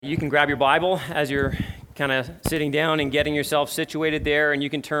You can grab your Bible as you're kind of sitting down and getting yourself situated there, and you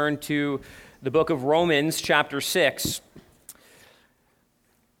can turn to the book of Romans, chapter 6.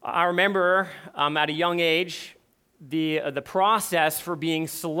 I remember at a young age the process for being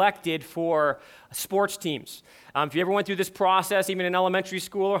selected for sports teams. If you ever went through this process, even in elementary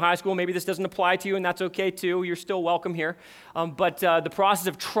school or high school, maybe this doesn't apply to you, and that's okay too. You're still welcome here. But the process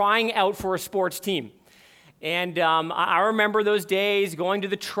of trying out for a sports team. And I remember those days going to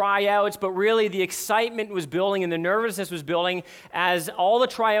the tryouts, but really the excitement was building and the nervousness was building as all the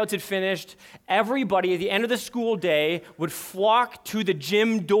tryouts had finished. Everybody at the end of the school day would flock to the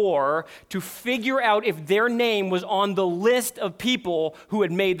gym door to figure out if their name was on the list of people who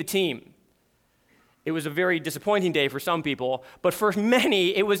had made the team. It was a very disappointing day for some people, but for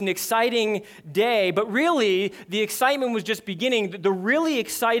many, it was an exciting day. But really, the excitement was just beginning. The really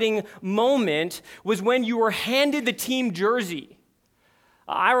exciting moment was when you were handed the team jersey.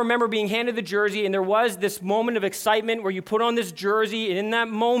 I remember being handed the jersey, and there was this moment of excitement where you put on this jersey, and in that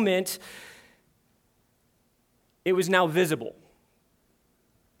moment, it was now visible.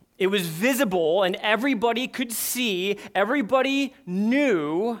 It was visible, and everybody could see, everybody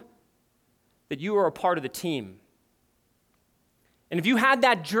knew that you were a part of the team. And if you had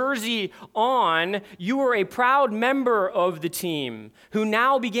that jersey on, you were a proud member of the team who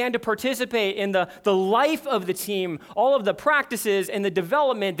now began to participate in the life of the team, all of the practices and the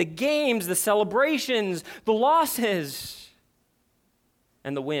development, the games, the celebrations, the losses,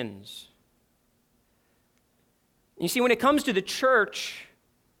 and the wins. You see, when it comes to the church,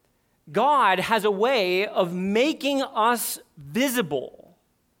 God has a way of making us visible.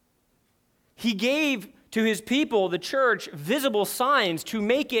 He gave to his people, the church, visible signs to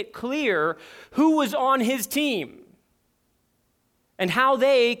make it clear who was on his team and how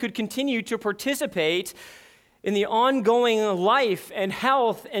they could continue to participate in the ongoing life and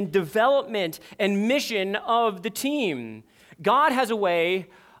health and development and mission of the team. God has a way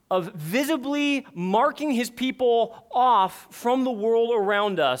of visibly marking his people off from the world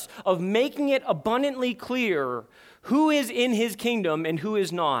around us, of making it abundantly clear who is in his kingdom and who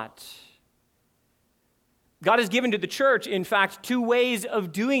is not. God has given to the church, in fact, two ways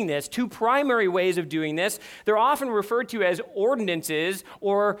of doing this, two primary ways of doing this. They're often referred to as ordinances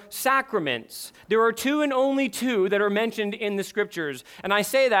or sacraments. There are two and only two that are mentioned in the scriptures. And I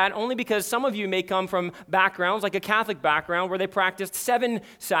say that only because some of you may come from backgrounds, like a Catholic background, where they practiced 7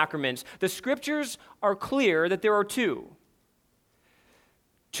 sacraments. The scriptures are clear that there are two.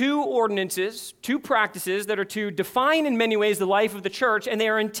 Two ordinances, two practices that are to define in many ways the life of the church, and they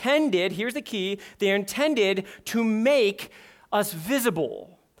are intended, here's the key, they are intended to make us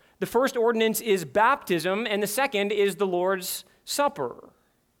visible. The first ordinance is baptism, and the second is the Lord's Supper.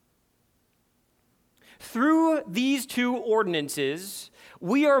 Through these two ordinances,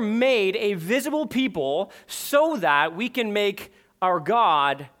 we are made a visible people so that we can make our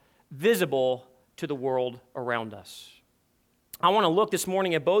God visible to the world around us. I want to look this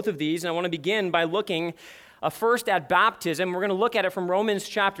morning at both of these, and I want to begin by looking first at baptism. We're going to look at it from Romans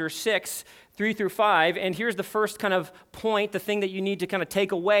chapter 6, 3 through 5, and here's the first kind of point, the thing that you need to kind of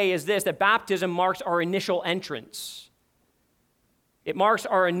take away is this, that baptism marks our initial entrance. It marks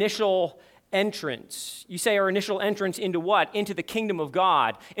our initial entrance. You say our initial entrance into what? Into the kingdom of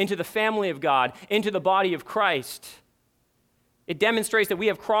God, into the family of God, into the body of Christ. It demonstrates that we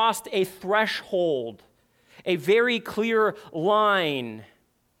have crossed a threshold, a very clear line.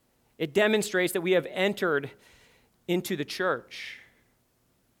 It demonstrates that we have entered into the church.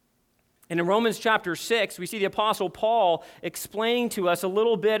 And in Romans chapter 6, we see the Apostle Paul explaining to us a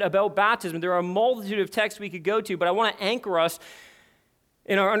little bit about baptism. There are a multitude of texts we could go to, but I want to anchor us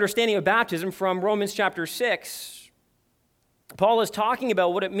in our understanding of baptism from Romans chapter 6. Paul is talking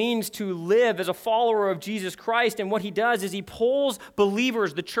about what it means to live as a follower of Jesus Christ, and what he does is he pulls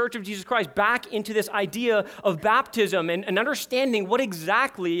believers, the church of Jesus Christ, back into this idea of baptism and understanding what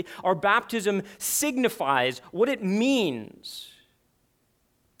exactly our baptism signifies, what it means.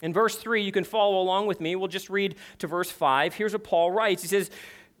 In verse 3, you can follow along with me. We'll just read to verse 5. Here's what Paul writes. He says,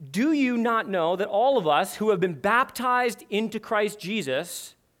 "Do you not know that all of us who have been baptized into Christ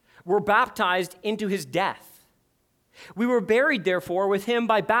Jesus were baptized into his death? We were buried, therefore, with him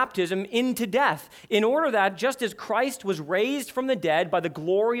by baptism into death, in order that, just as Christ was raised from the dead by the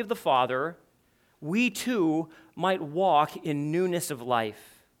glory of the Father, we too might walk in newness of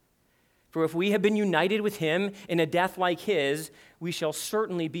life. For if we have been united with him in a death like his, we shall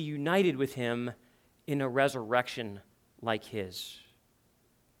certainly be united with him in a resurrection like his."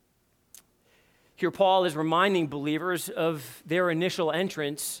 Here Paul is reminding believers of their initial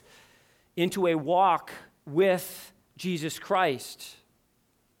entrance into a walk with Jesus Christ.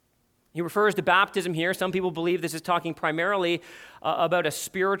 He refers to baptism here. Some people believe this is talking primarily about a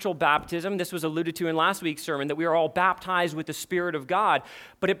spiritual baptism. This was alluded to in last week's sermon, that we are all baptized with the Spirit of God.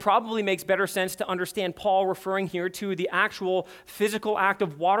 But it probably makes better sense to understand Paul referring here to the actual physical act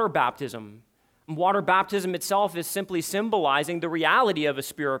of water baptism. Water baptism itself is simply symbolizing the reality of a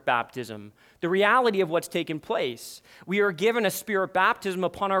Spirit baptism, the reality of what's taken place. We are given a Spirit baptism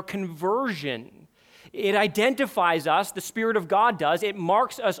upon our conversion. It identifies us, the Spirit of God does. It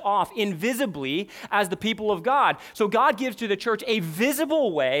marks us off invisibly as the people of God. So God gives to the church a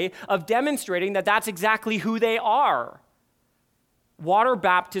visible way of demonstrating that that's exactly who they are. Water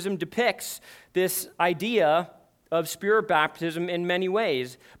baptism depicts this idea of Spirit baptism in many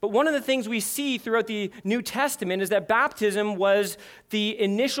ways. But one of the things we see throughout the New Testament is that baptism was the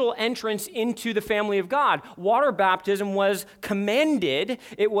initial entrance into the family of God. Water baptism was commended,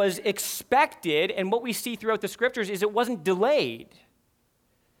 it was expected, and what we see throughout the scriptures is it wasn't delayed.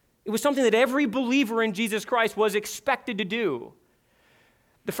 It was something that every believer in Jesus Christ was expected to do.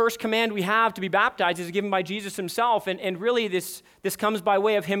 The first command we have to be baptized is given by Jesus himself, and really this comes by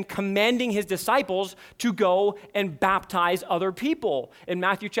way of him commanding his disciples to go and baptize other people. In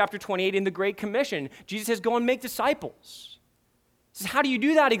Matthew chapter 28, in the Great Commission, Jesus says, go and make disciples. He says, how do you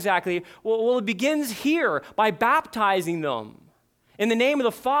do that exactly? Well, it begins here by baptizing them in the name of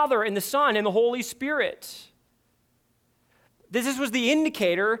the Father and the Son and the Holy Spirit. This was the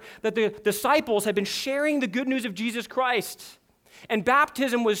indicator that the disciples had been sharing the good news of Jesus Christ. And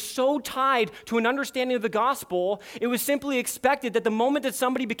baptism was so tied to an understanding of the gospel, it was simply expected that the moment that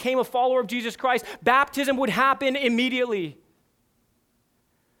somebody became a follower of Jesus Christ, baptism would happen immediately.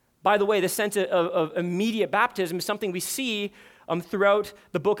 By the way, the sense of immediate baptism is something we see throughout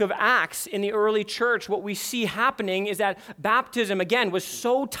the book of Acts in the early church. What we see happening is that baptism, again, was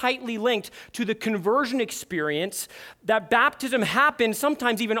so tightly linked to the conversion experience that baptism happened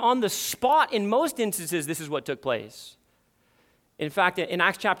sometimes even on the spot. In most instances, this is what took place. In fact, in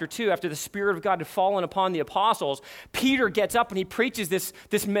Acts chapter 2, after the Spirit of God had fallen upon the apostles, Peter gets up and he preaches this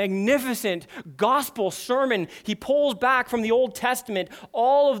magnificent gospel sermon. He pulls back from the Old Testament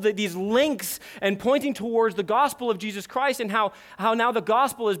all of these links and pointing towards the gospel of Jesus Christ and how now the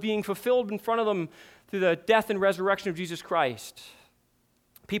gospel is being fulfilled in front of them through the death and resurrection of Jesus Christ.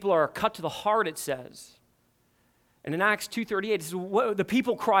 People are cut to the heart, it says. And in Acts 2:38, it says, the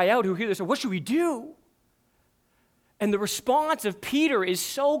people cry out who hear this, what should we do? And the response of Peter is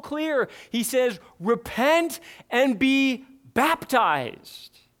so clear. He says, repent and be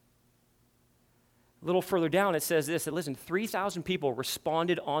baptized. A little further down, it says this, that listen, 3,000 people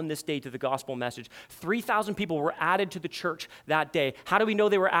responded on this day to the gospel message. 3,000 people were added to the church that day. How do we know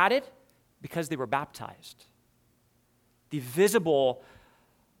they were added? Because they were baptized. The visible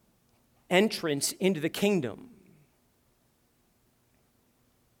entrance into the kingdom.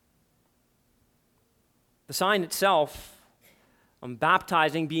 The sign itself,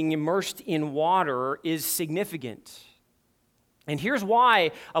 baptizing, being immersed in water, is significant. And here's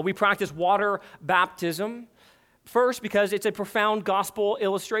why we practice water baptism. First, because it's a profound gospel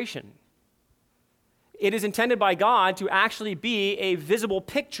illustration. It is intended by God to actually be a visible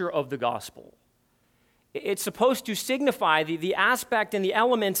picture of the gospel. It's supposed to signify the aspect and the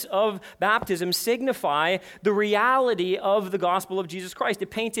elements of baptism signify the reality of the gospel of Jesus Christ.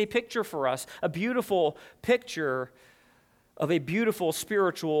 It paints a picture for us, a beautiful picture of a beautiful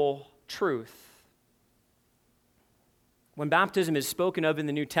spiritual truth. When baptism is spoken of in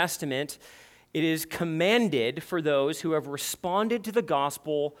the New Testament, it is commanded for those who have responded to the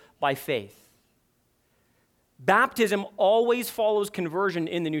gospel by faith. Baptism always follows conversion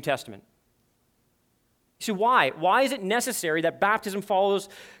in the New Testament. So why? Why is it necessary that baptism follows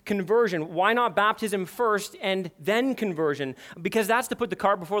conversion? Why not baptism first and then conversion? Because that's to put the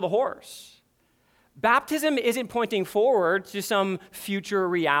cart before the horse. Baptism isn't pointing forward to some future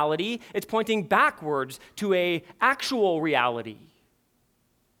reality. It's pointing backwards to an actual reality.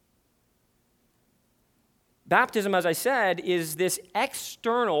 Baptism, as I said, is this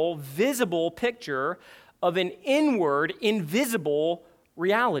external, visible picture of an inward, invisible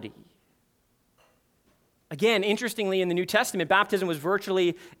reality. Again, interestingly, in the New Testament, baptism was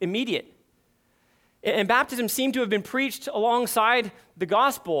virtually immediate. And baptism seemed to have been preached alongside the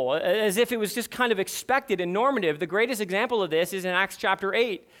gospel, as if it was just kind of expected and normative. The greatest example of this is in Acts chapter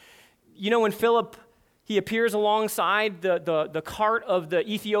 8. You know, when Philip, he appears alongside the cart of the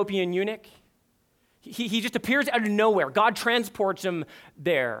Ethiopian eunuch, he just appears out of nowhere. God transports him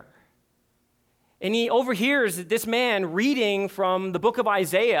there. And he overhears this man reading from the book of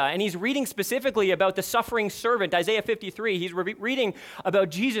Isaiah, and he's reading specifically about the suffering servant, Isaiah 53. He's reading about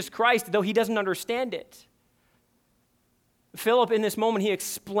Jesus Christ, though he doesn't understand it. Philip, in this moment, he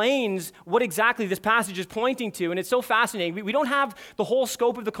explains what exactly this passage is pointing to, and it's so fascinating. We don't have the whole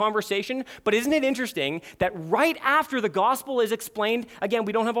scope of the conversation, but isn't it interesting that right after the gospel is explained, again,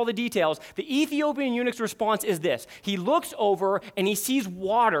 we don't have all the details, the Ethiopian eunuch's response is this. He looks over and he sees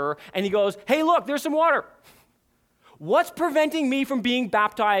water, and he goes, hey, look, there's some water. What's preventing me from being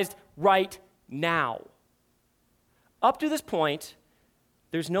baptized right now? Up to this point,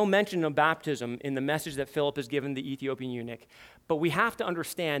 there's no mention of baptism in the message that Philip has given the Ethiopian eunuch. But we have to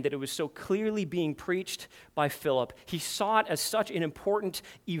understand that it was so clearly being preached by Philip. He saw it as such an important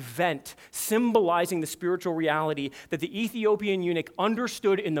event, symbolizing the spiritual reality that the Ethiopian eunuch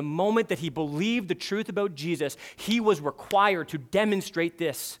understood in the moment that he believed the truth about Jesus. He was required to demonstrate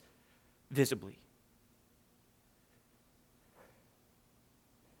this visibly.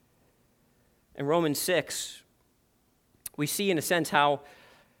 In Romans 6, we see in a sense how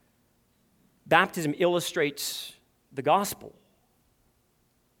baptism illustrates the gospel.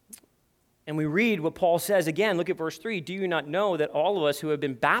 And we read what Paul says again. Look at verse 3. Do you not know that all of us who have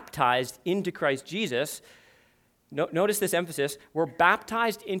been baptized into Christ Jesus, notice this emphasis, were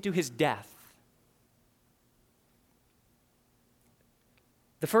baptized into his death?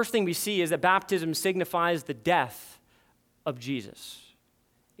 The first thing we see is that baptism signifies the death of Jesus.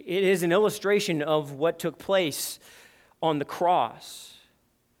 It is an illustration of what took place on the cross.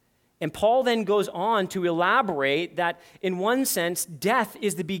 And Paul then goes on to elaborate that, in one sense, death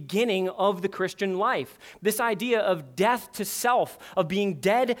is the beginning of the Christian life. This idea of death to self, of being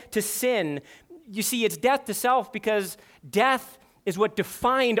dead to sin. You see, it's death to self because death is what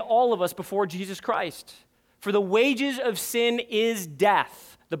defined all of us before Jesus Christ. For the wages of sin is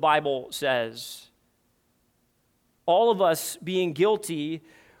death, the Bible says. All of us being guilty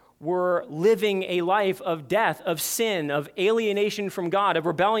were living a life of death, of sin, of alienation from God, of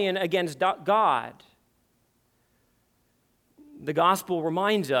rebellion against God. The gospel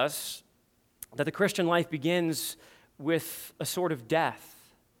reminds us that the Christian life begins with a sort of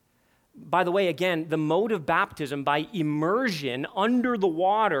death. By the way, again, the mode of baptism by immersion under the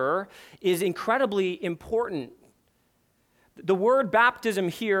water is incredibly important. The word baptize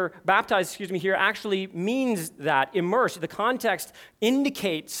here actually means that, immerse. The context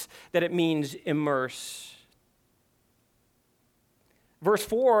indicates that it means immerse. Verse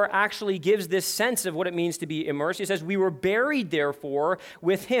 4 actually gives this sense of what it means to be immersed. It says, we were buried, therefore,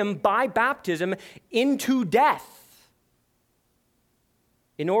 with him by baptism into death,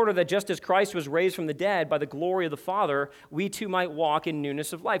 in order that just as Christ was raised from the dead by the glory of the Father, we too might walk in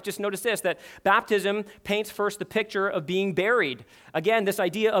newness of life. Just notice this, that baptism paints first the picture of being buried. Again, this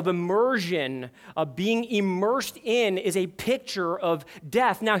idea of immersion, of being immersed in, is a picture of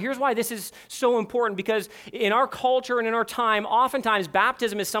death. Now, here's why this is so important, because in our culture and in our time, oftentimes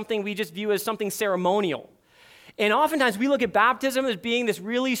baptism is something we just view as something ceremonial. And oftentimes we look at baptism as being this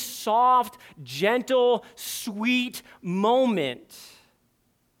really soft, gentle, sweet moment.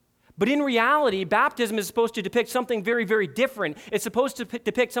 But in reality, baptism is supposed to depict something very, very different. It's supposed to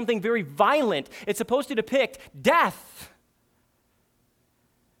depict something very violent. It's supposed to depict death.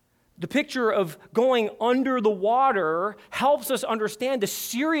 The picture of going under the water helps us understand the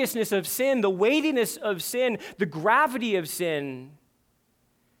seriousness of sin, the weightiness of sin, the gravity of sin.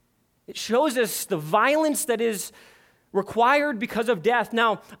 It shows us the violence that is required because of death.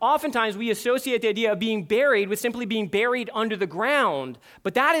 Now, oftentimes we associate the idea of being buried with simply being buried under the ground,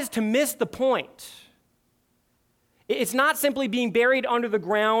 but that is to miss the point. It's not simply being buried under the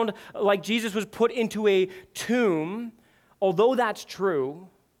ground like Jesus was put into a tomb, although that's true.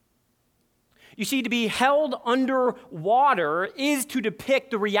 You see, to be held under water is to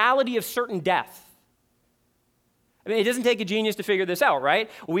depict the reality of certain death. I mean, it doesn't take a genius to figure this out, right?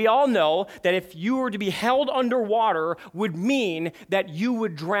 We all know that if you were to be held underwater would mean that you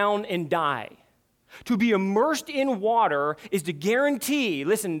would drown and die. To be immersed in water is to guarantee,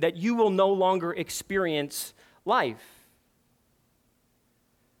 listen, that you will no longer experience life.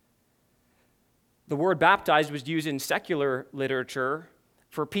 The word baptized was used in secular literature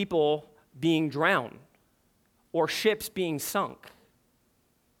for people being drowned or ships being sunk.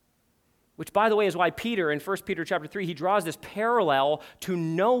 Which, by the way, is why Peter, in 1 Peter chapter 3, he draws this parallel to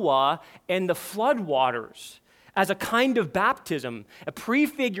Noah and the flood waters as a kind of baptism,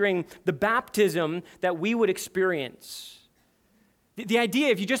 prefiguring the baptism that we would experience. The idea,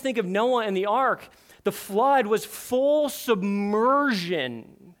 if you just think of Noah and the ark, the flood was full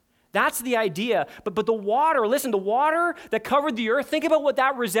submersion. That's the idea. But the water, listen, the water that covered the earth, think about what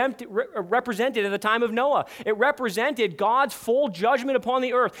that represented at the time of Noah. It represented God's full judgment upon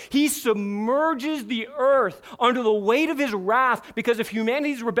the earth. He submerges the earth under the weight of his wrath because of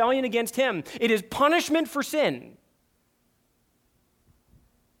humanity's rebellion against him. It is punishment for sin.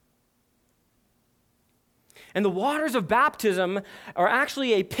 And the waters of baptism are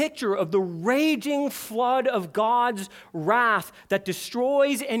actually a picture of the raging flood of God's wrath that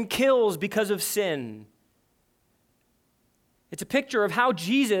destroys and kills because of sin. It's a picture of how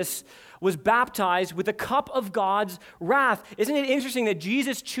Jesus was baptized with a cup of God's wrath. Isn't it interesting that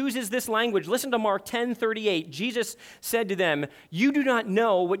Jesus chooses this language? Listen to Mark 10:38. Jesus said to them, "You do not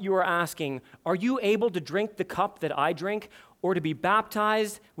know what you are asking. Are you able to drink the cup that I drink, or to be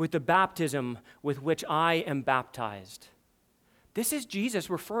baptized with the baptism with which I am baptized?" This is Jesus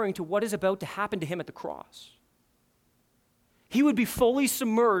referring to what is about to happen to him at the cross. He would be fully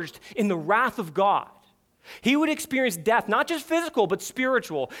submerged in the wrath of God. He would experience death, not just physical, but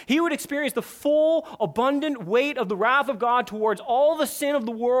spiritual. He would experience the full, abundant weight of the wrath of God towards all the sin of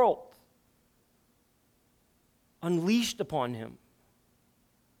the world unleashed upon him.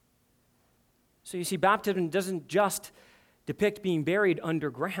 So you see, baptism doesn't just depict being buried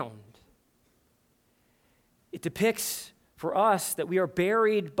underground. It depicts for us that we are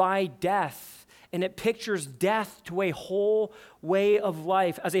buried by death, and it pictures death to a whole way of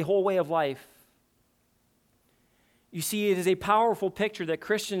life, as a whole way of life. You see, it is a powerful picture that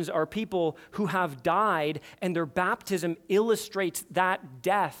Christians are people who have died, and their baptism illustrates that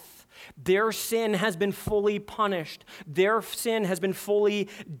death. Their sin has been fully punished. Their sin has been fully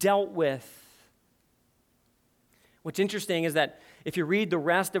dealt with. What's interesting is that if you read the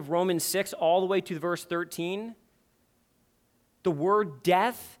rest of Romans 6 all the way to verse 13, the word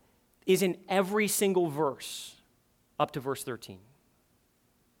death is in every single verse up to verse 13.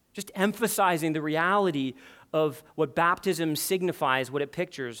 Just emphasizing the reality of what baptism signifies, what it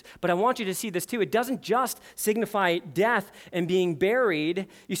pictures. But I want you to see this too. It doesn't just signify death and being buried.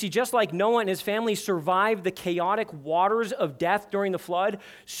 You see, just like Noah and his family survived the chaotic waters of death during the flood,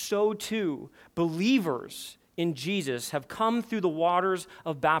 so too believers in Jesus have come through the waters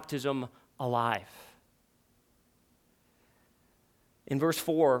of baptism alive. In verse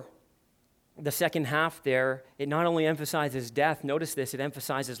 4, the second half there, it not only emphasizes death, notice this, it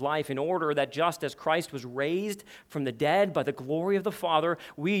emphasizes life, in order that just as Christ was raised from the dead by the glory of the Father,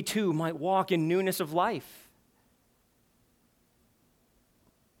 we too might walk in newness of life.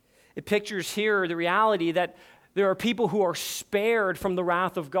 It pictures here the reality that there are people who are spared from the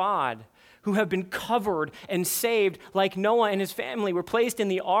wrath of God, who have been covered and saved, like Noah and his family were placed in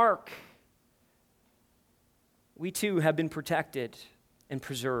the ark. We too have been protected and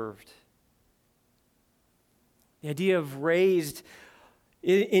preserved. The idea of raised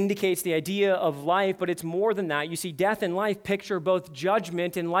indicates the idea of life, but it's more than that. You see, death and life picture both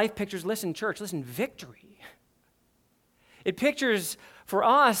judgment, and life pictures, listen, church, listen, victory. It pictures for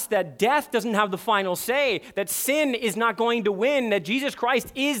us that death doesn't have the final say, that sin is not going to win, that Jesus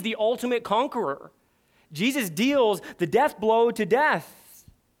Christ is the ultimate conqueror. Jesus deals the death blow to death.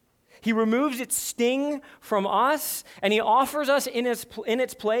 He removes its sting from us, and he offers us in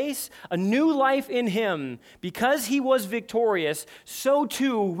its place a new life in him. Because he was victorious, so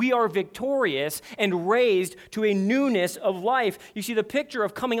too we are victorious and raised to a newness of life. You see, the picture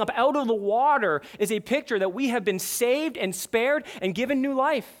of coming up out of the water is a picture that we have been saved and spared and given new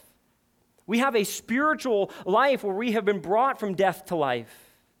life. We have a spiritual life where we have been brought from death to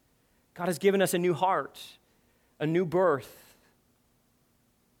life. God has given us a new heart, a new birth.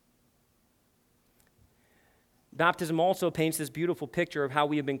 Baptism also paints this beautiful picture of how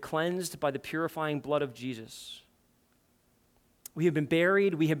we have been cleansed by the purifying blood of Jesus. We have been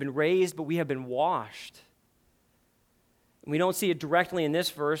buried, we have been raised, but we have been washed. We don't see it directly in this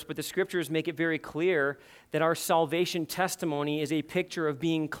verse, but the scriptures make it very clear that our salvation testimony is a picture of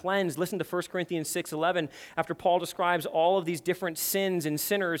being cleansed. Listen to 1 Corinthians 6:11. After Paul describes all of these different sins and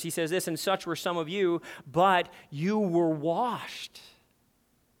sinners, he says this, "And such were some of you, but you were washed."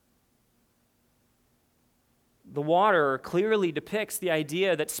 The water clearly depicts the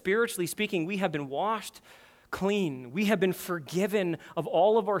idea that, spiritually speaking, we have been washed clean. We have been forgiven of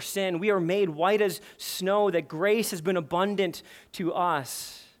all of our sin. We are made white as snow, that grace has been abundant to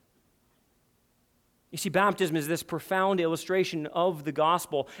us. You see, baptism is this profound illustration of the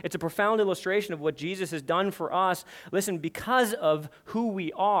gospel. It's a profound illustration of what Jesus has done for us, listen, because of who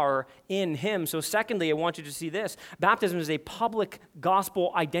we are in him. So secondly, I want you to see this. Baptism is a public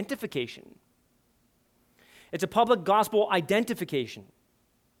gospel identification. It's a public gospel identification.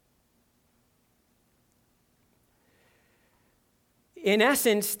 In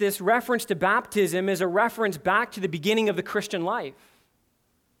essence, this reference to baptism is a reference back to the beginning of the Christian life,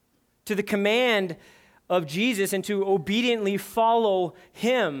 to the command of Jesus and to obediently follow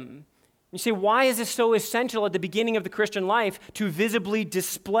him. You say, why is this so essential at the beginning of the Christian life to visibly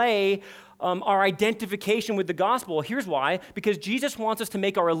display our identification with the gospel? Here's why. Because Jesus wants us to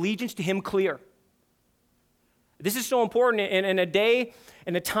make our allegiance to him clear. This is so important in a day,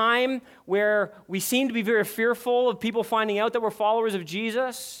 in a time where we seem to be very fearful of people finding out that we're followers of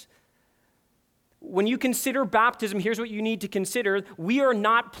Jesus. When you consider baptism, here's what you need to consider. We are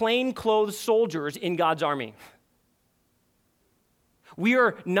not plainclothes soldiers in God's army. We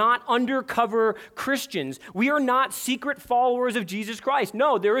are not undercover Christians. We are not secret followers of Jesus Christ.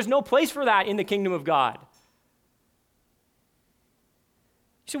 No, there is no place for that in the kingdom of God.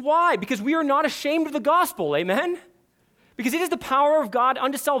 You say, why? Because we are not ashamed of the gospel, amen? Because it is the power of God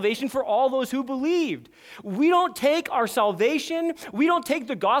unto salvation for all those who believed. We don't take our salvation, we don't take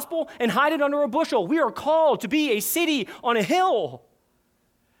the gospel and hide it under a bushel. We are called to be a city on a hill.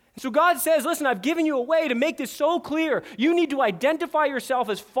 So God says, listen, I've given you a way to make this so clear. You need to identify yourself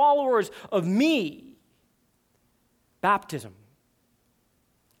as followers of me. Baptism.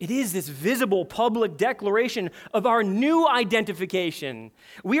 It is this visible public declaration of our new identification.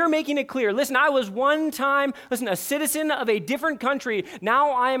 We are making it clear. Listen, I was one time, a citizen of a different country. Now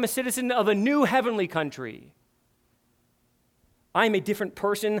I am a citizen of a new heavenly country. I am a different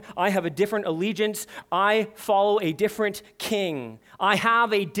person. I have a different allegiance. I follow a different king. I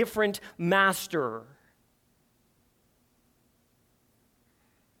have a different master.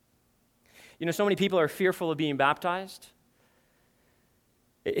 You know, so many people are fearful of being baptized.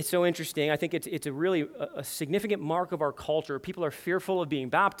 It's so interesting. I think it's a really a significant mark of our culture. People are fearful of being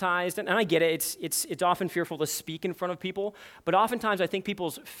baptized, and I get it. It's often fearful to speak in front of people, but oftentimes I think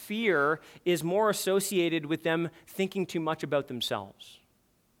people's fear is more associated with them thinking too much about themselves.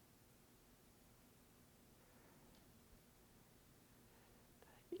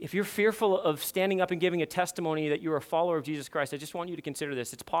 If you're fearful of standing up and giving a testimony that you're a follower of Jesus Christ, I just want you to consider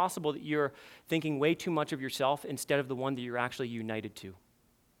this. It's possible that you're thinking way too much of yourself instead of the one that you're actually united to.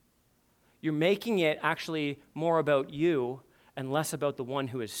 You're making it actually more about you and less about the one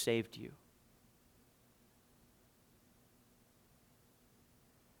who has saved you.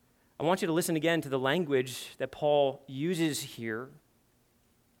 I want you to listen again to the language that Paul uses here.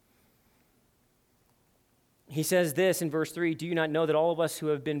 He says this in verse 3, do you not know that all of us who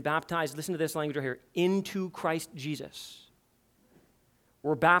have been baptized, listen to this language right here, into Christ Jesus,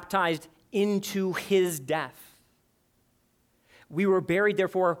 were baptized into his death. We were buried,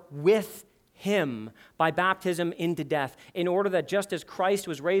 therefore, with him by baptism into death, in order that just as Christ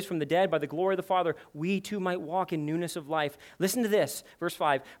was raised from the dead by the glory of the Father, we too might walk in newness of life. Listen to this, verse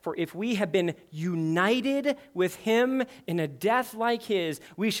 5. For if we have been united with him in a death like his,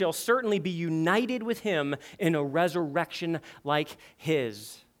 we shall certainly be united with him in a resurrection like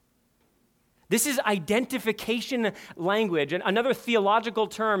his. This is identification language. And another theological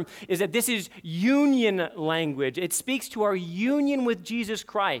term is that this is union language. It speaks to our union with Jesus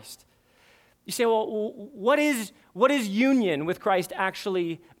Christ. You say, well, what does union with Christ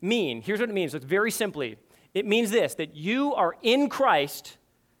actually mean? Here's what it means. It's very simply. It means this, that you are in Christ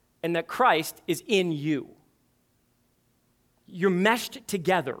and that Christ is in you. You're meshed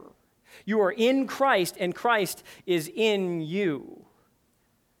together. You are in Christ and Christ is in you.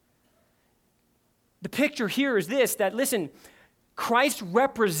 The picture here is this, that listen, Christ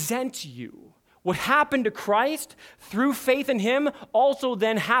represents you. What happened to Christ through faith in him also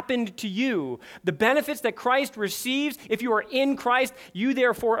then happened to you. The benefits that Christ receives, if you are in Christ, you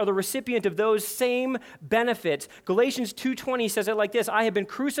therefore are the recipient of those same benefits. Galatians 2:20 says it like this, I have been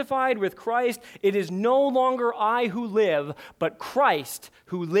crucified with Christ. It is no longer I who live, but Christ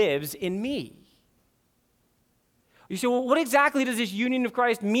who lives in me. You say, well, what exactly does this union of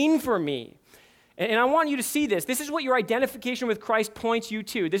Christ mean for me? And I want you to see this. This is what your identification with Christ points you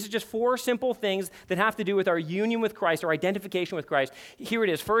to. This is just 4 simple things that have to do with our union with Christ, our identification with Christ. Here it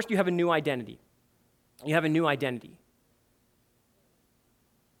is. First, you have a new identity. You have a new identity.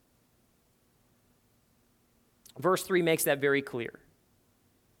 Verse 3 makes that very clear.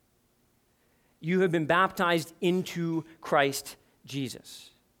 You have been baptized into Christ Jesus.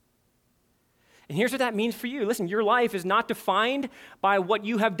 And here's what that means for you. Listen, your life is not defined by what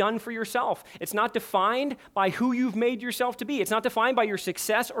you have done for yourself. It's not defined by who you've made yourself to be. It's not defined by your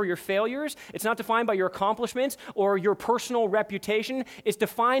success or your failures. It's not defined by your accomplishments or your personal reputation. It's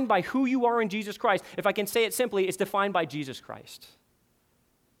defined by who you are in Jesus Christ. If I can say it simply, it's defined by Jesus Christ.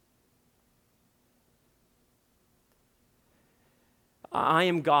 I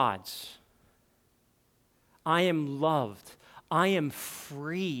am God's. I am loved. I am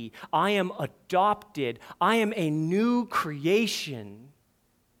free. I am adopted. I am a new creation.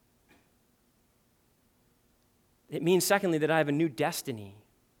 It means, secondly, that I have a new destiny.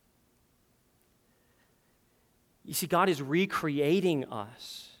 You see, God is recreating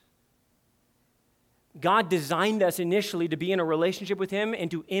us. God designed us initially to be in a relationship with him and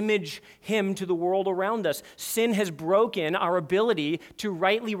to image him to the world around us. Sin has broken our ability to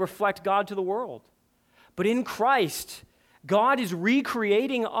rightly reflect God to the world. But in Christ, God is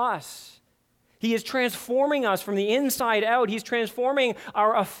recreating us. He is transforming us from the inside out. He's transforming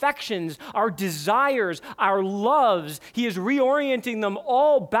our affections, our desires, our loves. He is reorienting them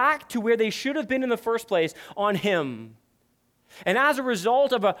all back to where they should have been in the first place, on him. And as a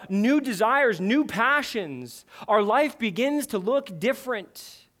result of new desires, new passions, our life begins to look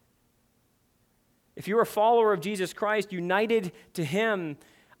different. If you're a follower of Jesus Christ, united to him,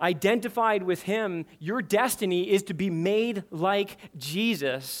 identified with him, your destiny is to be made like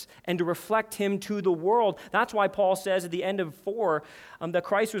Jesus and to reflect him to the world. That's why Paul says at the end of 4 that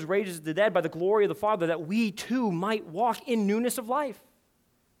Christ was raised from the dead by the glory of the Father, that we too might walk in newness of life.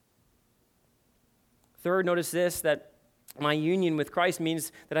 Third, notice this, that my union with Christ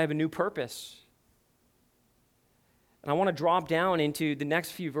means that I have a new purpose. And I want to drop down into the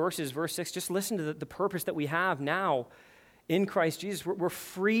next few verses. Verse 6, just listen to the purpose that we have now in Christ Jesus. We're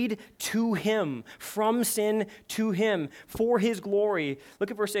freed to him, from sin to him, for his glory.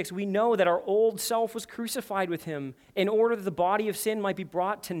 Look at verse 6. We know that our old self was crucified with him in order that the body of sin might be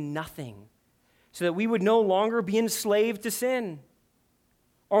brought to nothing, so that we would no longer be enslaved to sin.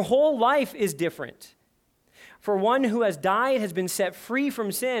 Our whole life is different. For one who has died has been set free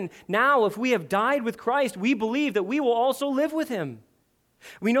from sin. Now, if we have died with Christ, we believe that we will also live with him.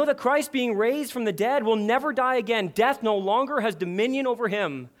 We know that Christ, being raised from the dead, will never die again. Death no longer has dominion over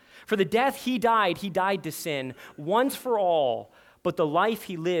him. For the death he died to sin, once for all. But the life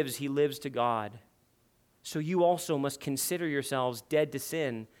he lives to God. So you also must consider yourselves dead to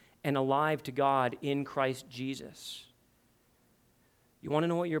sin and alive to God in Christ Jesus. You want to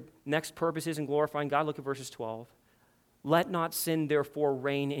know what your next purpose is in glorifying God? Look at verses 12. Let not sin, therefore,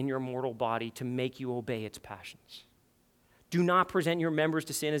 reign in your mortal body to make you obey its passions. Do not present your members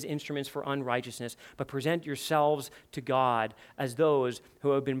to sin as instruments for unrighteousness, but present yourselves to God as those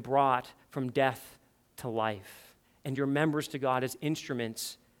who have been brought from death to life, and your members to God as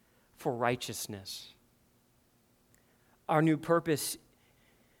instruments for righteousness. Our new purpose,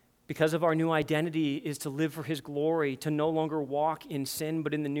 because of our new identity, is to live for his glory, to no longer walk in sin,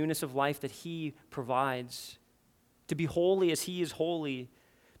 but in the newness of life that he provides, to be holy as he is holy,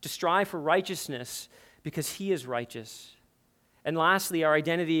 to strive for righteousness because he is righteous. And lastly, our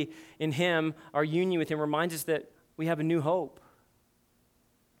identity in him, our union with him, reminds us that we have a new hope.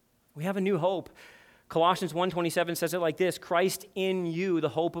 We have a new hope. Colossians 1:27 says it like this: Christ in you, the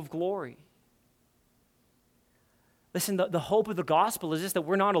hope of glory. Listen, the hope of the gospel is this, that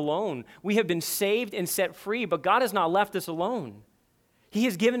we're not alone. We have been saved and set free, but God has not left us alone. He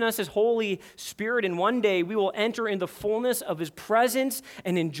has given us his Holy Spirit, and one day we will enter in the fullness of his presence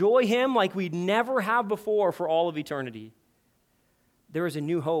and enjoy him like we never have before for all of eternity. There is a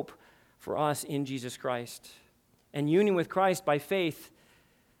new hope for us in Jesus Christ. And union with Christ by faith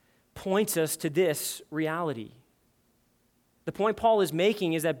points us to this reality. The point Paul is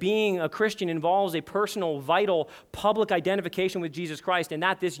making is that being a Christian involves a personal, vital, public identification with Jesus Christ, and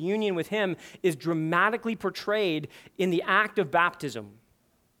that this union with him is dramatically portrayed in the act of baptism.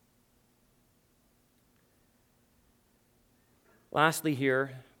 Lastly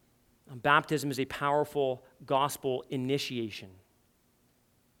here, baptism is a powerful gospel initiation.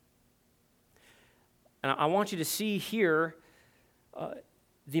 And I want you to see here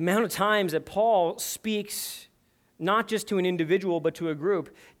the amount of times that Paul speaks not just to an individual, but to a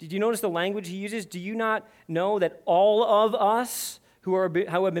group. Did you notice the language he uses? Do you not know that all of us who have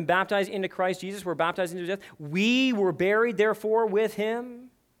been baptized into Christ Jesus were baptized into his death? We were buried, therefore, with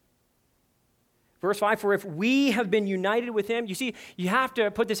him. Verse 5, for if we have been united with him, you see, you have to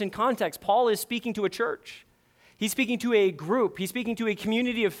put this in context. Paul is speaking to a church. He's speaking to a group. He's speaking to a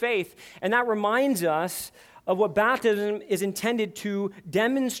community of faith. And that reminds us of what baptism is intended to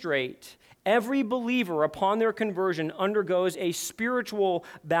demonstrate. Every believer, upon their conversion, undergoes a spiritual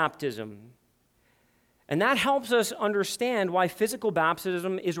baptism. And that helps us understand why physical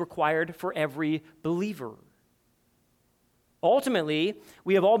baptism is required for every believer. Ultimately,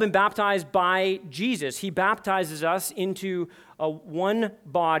 we have all been baptized by Jesus. He baptizes us into one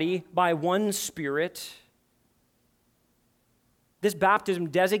body by one Spirit. This baptism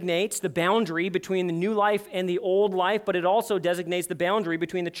designates the boundary between the new life and the old life, but it also designates the boundary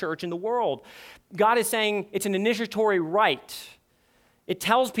between the church and the world. God is saying it's an initiatory rite. It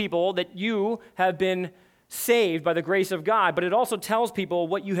tells people that you have been saved by the grace of God, but it also tells people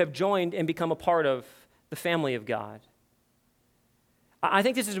what you have joined and become a part of, the family of God. I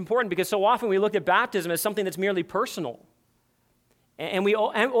think this is important because so often we look at baptism as something that's merely personal. And we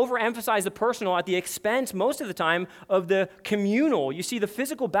overemphasize the personal at the expense, most of the time, of the communal. You see, the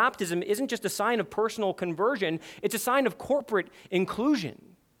physical baptism isn't just a sign of personal conversion, it's a sign of corporate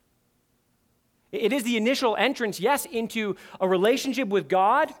inclusion. It is the initial entrance, yes, into a relationship with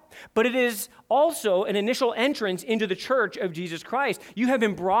God, but it is also an initial entrance into the church of Jesus Christ. You have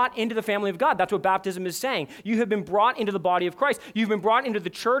been brought into the family of God. That's what baptism is saying. You have been brought into the body of Christ. You've been brought into the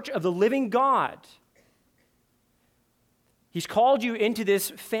church of the living God. He's called you into this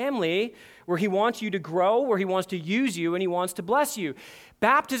family where he wants you to grow, where he wants to use you, and he wants to bless you.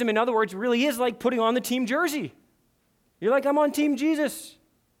 Baptism, in other words, really is like putting on the team jersey. You're like, I'm on Team Jesus.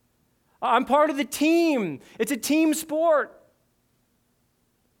 I'm part of the team. It's a team sport.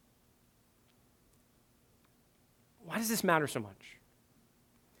 Why does this matter so much?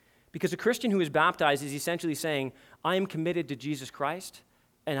 Because a Christian who is baptized is essentially saying, I am committed to Jesus Christ,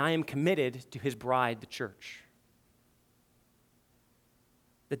 and I am committed to his bride, the church.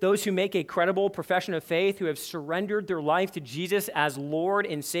 That those who make a credible profession of faith, who have surrendered their life to Jesus as Lord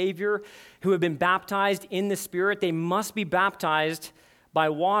and Savior, who have been baptized in the Spirit, they must be baptized by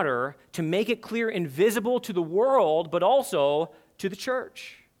water to make it clear and visible to the world, but also to the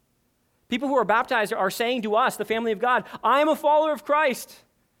church. People who are baptized are saying to us, the family of God, I am a follower of Christ.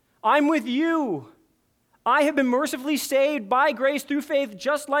 I'm with you. I have been mercifully saved by grace through faith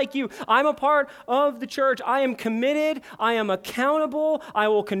just like you. I'm a part of the church. I am committed. I am accountable. I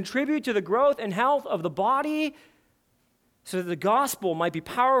will contribute to the growth and health of the body so that the gospel might be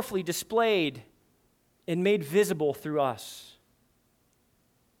powerfully displayed and made visible through us.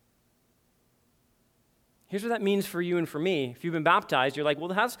 Here's what that means for you and for me. If you've been baptized, you're like, well,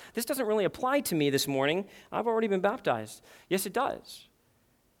 this doesn't really apply to me this morning. I've already been baptized. Yes, it does.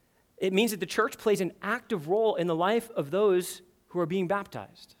 It means that the church plays an active role in the life of those who are being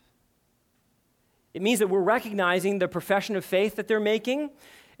baptized. It means that we're recognizing the profession of faith that they're making.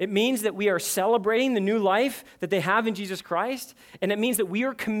 It means that we are celebrating the new life that they have in Jesus Christ. And it means that we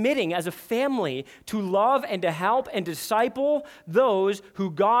are committing as a family to love and to help and disciple those who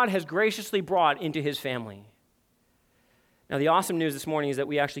God has graciously brought into his family. Now, the awesome news this morning is that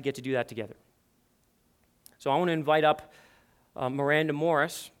we actually get to do that together. So I want to invite up Miranda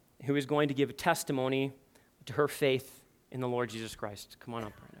Morris, who is going to give a testimony to her faith in the Lord Jesus Christ. Come on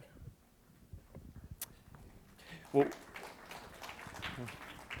up, Miranda. Well,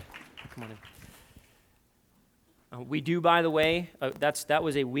 come on in. We do, by the way, that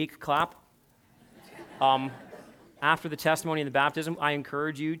was a weak clap. After the testimony and the baptism, I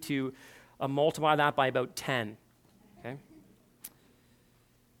encourage you to multiply that by about 10. Okay?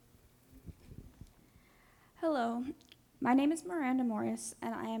 Hello. My name is Miranda Morris,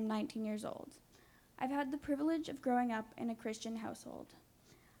 and I am 19 years old. I've had the privilege of growing up in a Christian household.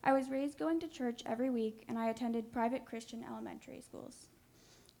 I was raised going to church every week, and I attended private Christian elementary schools.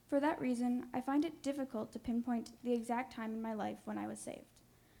 For that reason, I find it difficult to pinpoint the exact time in my life when I was saved,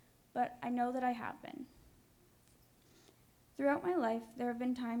 but I know that I have been. Throughout my life, there have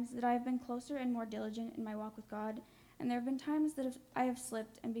been times that I have been closer and more diligent in my walk with God, and there have been times that I have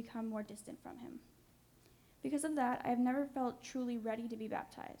slipped and become more distant from him. Because of that, I have never felt truly ready to be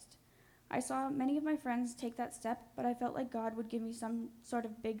baptized. I saw many of my friends take that step, but I felt like God would give me some sort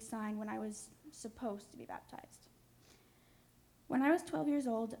of big sign when I was supposed to be baptized. When I was 12 years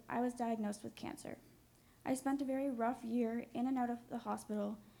old, I was diagnosed with cancer. I spent a very rough year in and out of the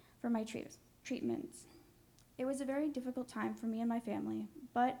hospital for my treatments. It was a very difficult time for me and my family,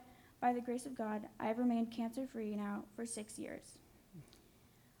 but by the grace of God, I have remained cancer-free now for 6 years.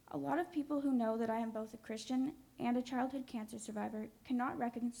 A lot of people who know that I am both a Christian and a childhood cancer survivor cannot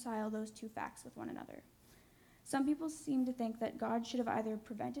reconcile those two facts with one another. Some people seem to think that God should have either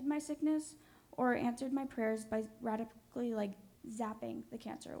prevented my sickness or answered my prayers by radically zapping the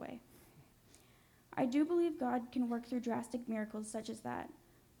cancer away. I do believe God can work through drastic miracles such as that,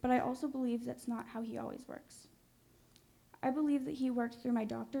 but I also believe that's not how he always works. I believe that he worked through my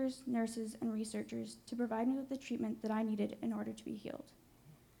doctors, nurses, and researchers to provide me with the treatment that I needed in order to be healed.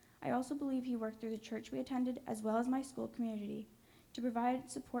 I also believe he worked through the church we attended as well as my school community to provide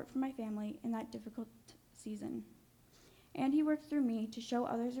support for my family in that difficult season. And he worked through me to show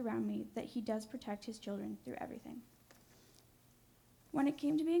others around me that he does protect his children through everything. When it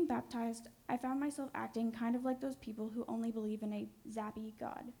came to being baptized, I found myself acting kind of like those people who only believe in a zappy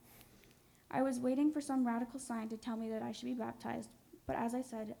God. I was waiting for some radical sign to tell me that I should be baptized, but as I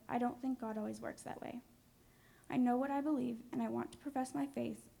said, I don't think God always works that way. I know what I believe, and I want to profess my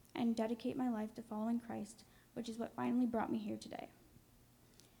faith and dedicate my life to following Christ, which is what finally brought me here today.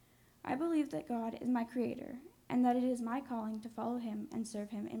 I believe that God is my creator, and that it is my calling to follow him and serve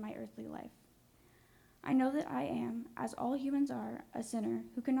him in my earthly life. I know that I am, as all humans are, a sinner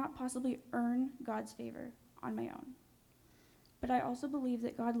who cannot possibly earn God's favor on my own. But I also believe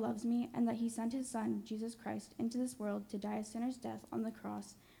that God loves me and that he sent his Son, Jesus Christ, into this world to die a sinner's death on the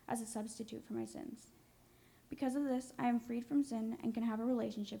cross as a substitute for my sins. Because of this, I am freed from sin and can have a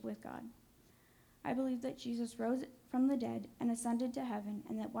relationship with God. I believe that Jesus rose from the dead and ascended to heaven,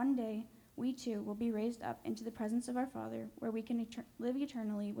 and that one day we too will be raised up into the presence of our Father, where we can live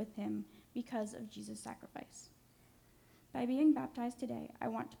eternally with him because of Jesus' sacrifice. By being baptized today, I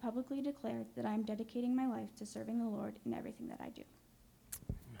want to publicly declare that I am dedicating my life to serving the Lord in everything that I do.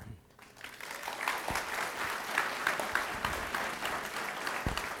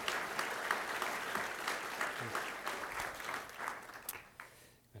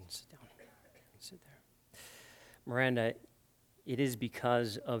 Sit down. Sit there. Miranda, it is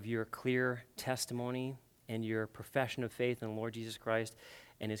because of your clear testimony and your profession of faith in the Lord Jesus Christ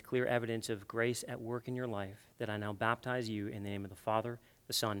and his clear evidence of grace at work in your life that I now baptize you in the name of the Father,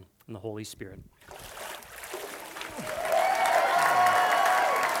 the Son, and the Holy Spirit.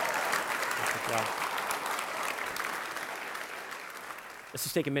 Let's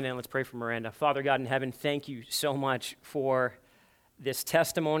just take a minute and let's pray for Miranda. Father God in heaven, thank you so much for this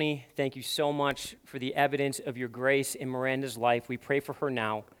testimony. Thank you so much for the evidence of your grace in Miranda's life. We pray for her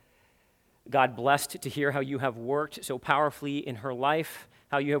now. God, blessed to hear how you have worked so powerfully in her life,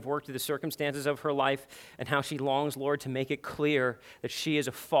 how you have worked through the circumstances of her life, and how she longs, Lord, to make it clear that she is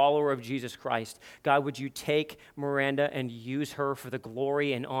a follower of Jesus Christ. God, would you take Miranda and use her for the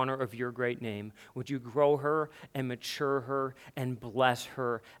glory and honor of your great name? Would you grow her and mature her and bless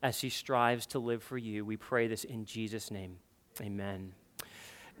her as she strives to live for you? We pray this in Jesus' name. Amen.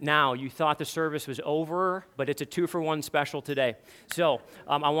 Now, you thought the service was over, but it's a 2-for-1 special today. So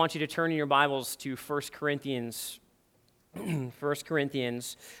I want you to turn in your Bibles to 1 Corinthians,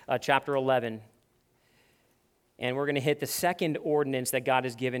 chapter 11. And we're going to hit the second ordinance that God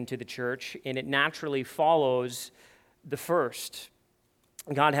has given to the church, and it naturally follows the first.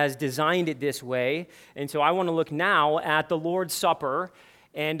 God has designed it this way, and so I want to look now at the Lord's Supper.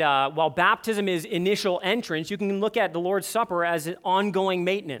 And while baptism is initial entrance, you can look at the Lord's Supper as an ongoing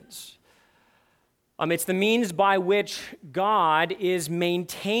maintenance. It's the means by which God is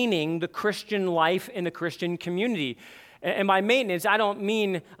maintaining the Christian life in the Christian community. And by maintenance, I don't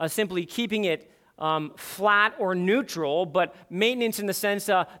mean simply keeping it flat or neutral, but maintenance in the sense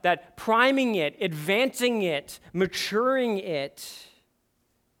that priming it, advancing it, maturing it.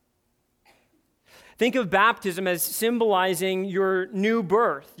 Think of baptism as symbolizing your new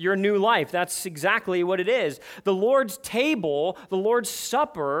birth, your new life. That's exactly what it is. The Lord's table, the Lord's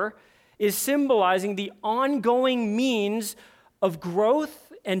Supper, is symbolizing the ongoing means of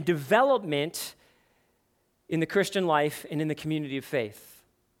growth and development in the Christian life and in the community of faith.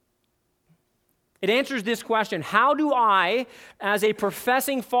 It answers this question: how do I, as a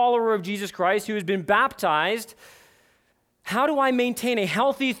professing follower of Jesus Christ who has been baptized, how do I maintain a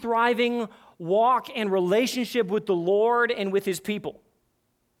healthy, thriving walk and relationship with the Lord and with his people?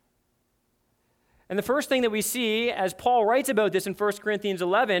 And the first thing that we see, as Paul writes about this in 1 Corinthians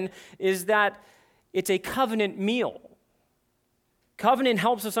 11, is that it's a covenant meal. Covenant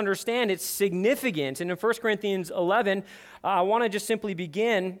helps us understand its significance. And in 1 Corinthians 11, I want to just simply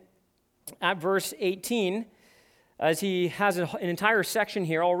begin at verse 18, as he has an entire section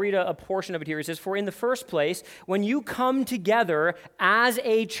here. I'll read a portion of it here. It says, "For in the first place, when you come together as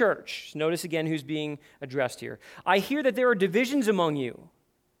a church," notice again who's being addressed here, "I hear that there are divisions among you,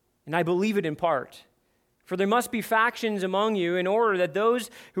 and I believe it in part. For there must be factions among you in order that those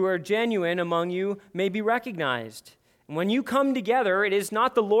who are genuine among you may be recognized. And when you come together, it is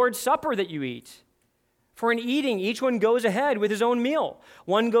not the Lord's Supper that you eat. For in eating, each one goes ahead with his own meal.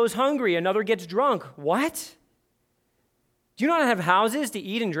 One goes hungry, another gets drunk." What? "Do you not have houses to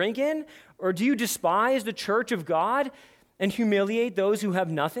eat and drink in? Or do you despise the church of God and humiliate those who have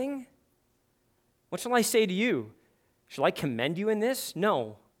nothing? What shall I say to you? Shall I commend you in this?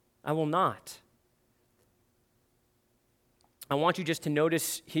 No, I will not." I want you just to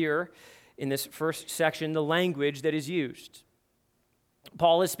notice here in this first section the language that is used.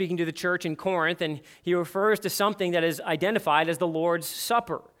 Paul is speaking to the church in Corinth, and he refers to something that is identified as the Lord's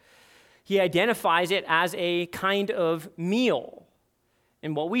Supper. He identifies it as a kind of meal.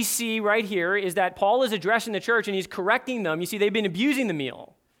 And what we see right here is that Paul is addressing the church and he's correcting them. You see, they've been abusing the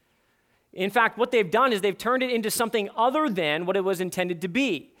meal. In fact, what they've done is they've turned it into something other than what it was intended to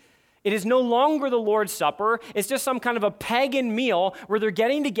be. It is no longer the Lord's Supper. It's just some kind of a pagan meal where they're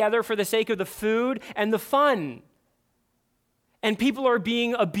getting together for the sake of the food and the fun. And people are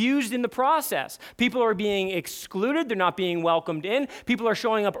being abused in the process. People are being excluded. They're not being welcomed in. People are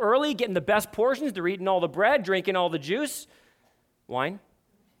showing up early, getting the best portions. They're eating all the bread, drinking all the juice. Wine?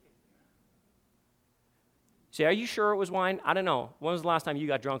 Say, are you sure it was wine? I don't know. When was the last time you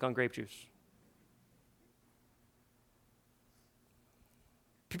got drunk on grape juice?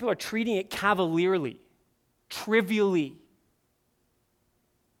 People are treating it cavalierly, trivially.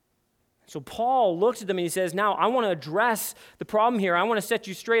 So Paul looks at them and he says, now I want to address the problem here. I want to set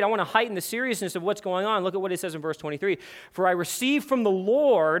you straight. I want to heighten the seriousness of what's going on. Look at what it says in verse 23. For I received from the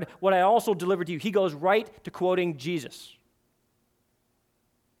Lord what I also delivered to you. He goes right to quoting Jesus.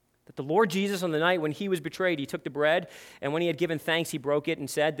 That the Lord Jesus, on the night when he was betrayed, he took the bread, and when he had given thanks, he broke it and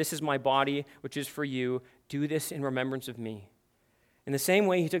said, this is my body, which is for you. Do this in remembrance of me. In the same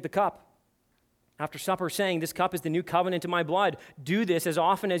way, he took the cup after supper, saying, this cup is the new covenant in my blood. Do this as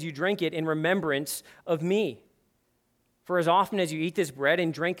often as you drink it in remembrance of me. For as often as you eat this bread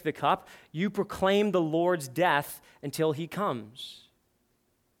and drink the cup, you proclaim the Lord's death until he comes.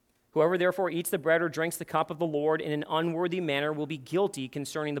 Whoever therefore eats the bread or drinks the cup of the Lord in an unworthy manner will be guilty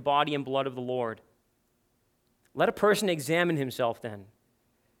concerning the body and blood of the Lord. Let a person examine himself then,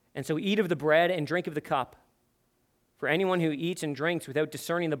 and so eat of the bread and drink of the cup. For anyone who eats and drinks without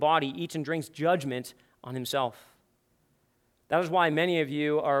discerning the body eats and drinks judgment on himself. That is why many of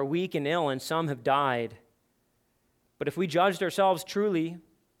you are weak and ill, and some have died. But if we judged ourselves truly,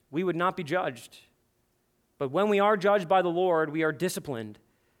 we would not be judged. But when we are judged by the Lord, we are disciplined,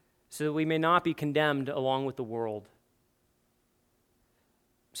 so that we may not be condemned along with the world.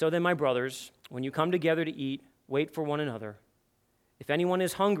 So then, my brothers, when you come together to eat, wait for one another. If anyone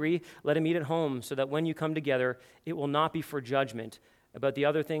is hungry, let him eat at home, so that when you come together, it will not be for judgment. About the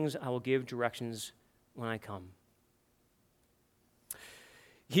other things, I will give directions when I come.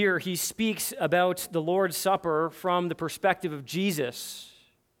 Here, he speaks about the Lord's Supper from the perspective of Jesus.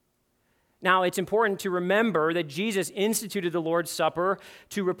 Now, it's important to remember that Jesus instituted the Lord's Supper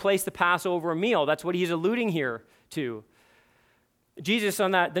to replace the Passover meal. That's what he's alluding here to. Jesus,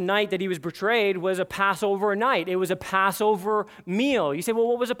 on the night that he was betrayed, was a Passover night. It was a Passover meal. You say, well,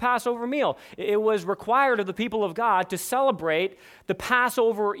 what was a Passover meal? It was required of the people of God to celebrate the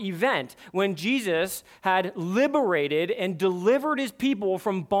Passover event when Jesus had liberated and delivered his people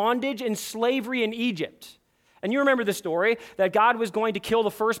from bondage and slavery in Egypt. And you remember the story that God was going to kill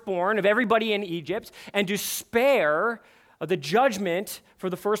the firstborn of everybody in Egypt and to spare the judgment for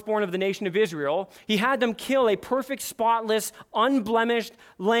the firstborn of the nation of Israel. He had them kill a perfect, spotless, unblemished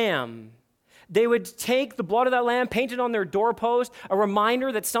lamb. They would take the blood of that lamb, paint it on their doorpost, a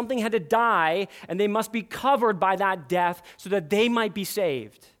reminder that something had to die, and they must be covered by that death so that they might be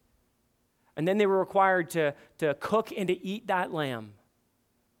saved. And then they were required to cook and to eat that lamb,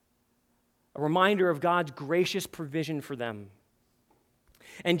 a reminder of God's gracious provision for them.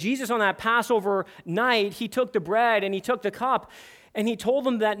 And Jesus, on that Passover night, he took the bread and he took the cup, and he told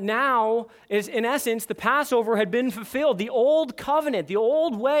them that now, is in essence, the Passover had been fulfilled. The old covenant, the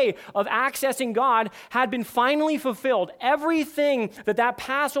old way of accessing God had been finally fulfilled. Everything that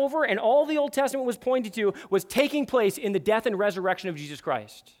Passover and all the Old Testament was pointing to was taking place in the death and resurrection of Jesus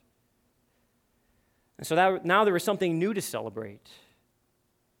Christ. And so now there was something new to celebrate,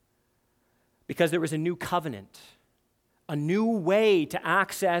 because there was a new covenant, a new way to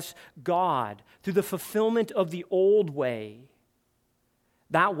access God through the fulfillment of the old way.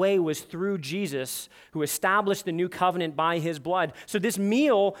 That way was through Jesus, who established the new covenant by his blood. So this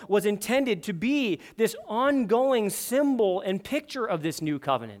meal was intended to be this ongoing symbol and picture of this new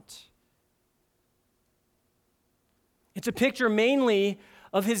covenant. It's a picture mainly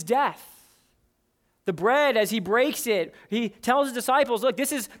of his death. The bread, as he breaks it, he tells his disciples, look,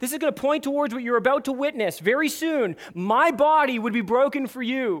 this is going to point towards what you're about to witness very soon. My body would be broken for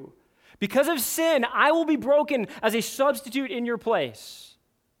you. Because of sin, I will be broken as a substitute in your place.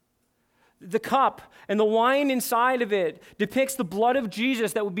 The cup and the wine inside of it depicts the blood of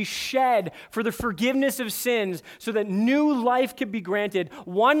Jesus that would be shed for the forgiveness of sins so that new life could be granted,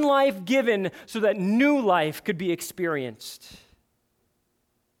 one life given so that new life could be experienced.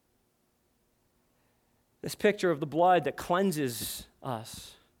 This picture of the blood that cleanses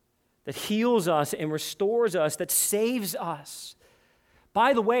us, that heals us and restores us, that saves us.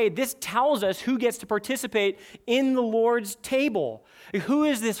 By the way, this tells us who gets to participate in the Lord's table. Who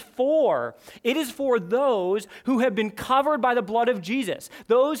is this for? It is for those who have been covered by the blood of Jesus,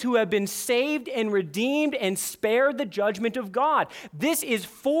 those who have been saved and redeemed and spared the judgment of God. This is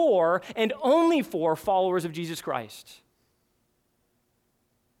for and only for followers of Jesus Christ.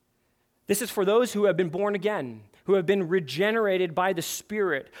 This is for those who have been born again, who have been regenerated by the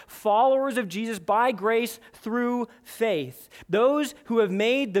Spirit, followers of Jesus by grace through faith, those who have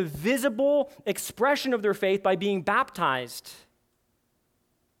made the visible expression of their faith by being baptized.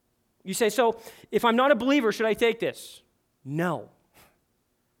 You say, so if I'm not a believer, should I take this? No.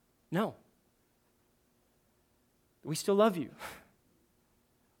 No. We still love you,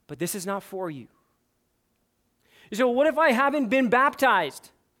 but this is not for you. You say, well, what if I haven't been baptized?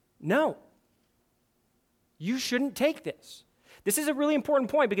 No. You shouldn't take this. This is a really important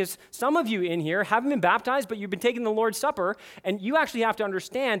point because some of you in here haven't been baptized, but you've been taking the Lord's Supper, and you actually have to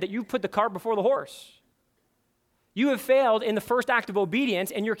understand that you've put the cart before the horse. You have failed in the first act of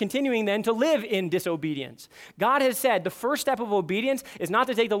obedience, and you're continuing then to live in disobedience. God has said the first step of obedience is not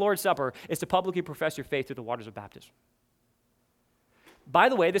to take the Lord's Supper, it's to publicly profess your faith through the waters of baptism. By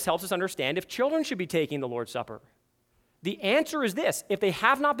the way, this helps us understand if children should be taking the Lord's Supper. The answer is this: if they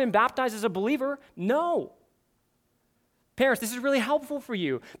have not been baptized as a believer, no. Parents, this is really helpful for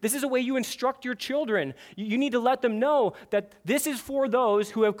you. This is a way you instruct your children. You need to let them know that this is for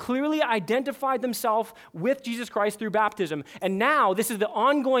those who have clearly identified themselves with Jesus Christ through baptism. And now this is the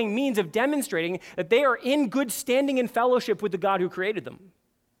ongoing means of demonstrating that they are in good standing and fellowship with the God who created them.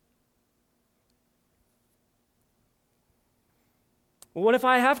 Well, what if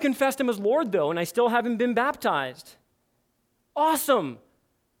I have confessed him as Lord, though, and I still haven't been baptized? Awesome.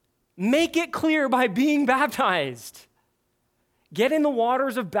 Make it clear by being baptized. Get in the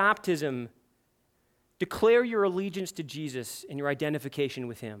waters of baptism. Declare your allegiance to Jesus and your identification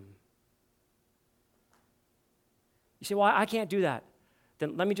with him. You say, well, I can't do that.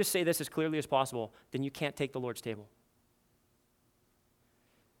 Then let me just say this as clearly as possible. Then you can't take the Lord's table.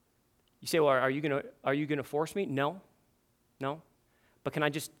 You say, well, are you going to force me? No. But can I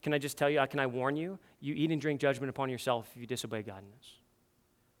just tell you, can I warn you? You eat and drink judgment upon yourself if you disobey God in this.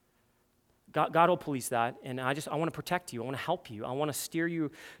 God will police that, and I want to protect you. I want to help you. I want to steer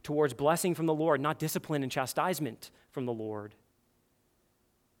you towards blessing from the Lord, not discipline and chastisement from the Lord.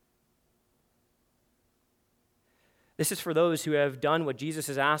 This is for those who have done what Jesus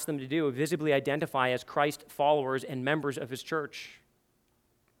has asked them to do, visibly identify as Christ followers and members of his church.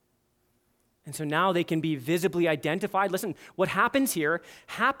 And so now they can be visibly identified. Listen, what happens here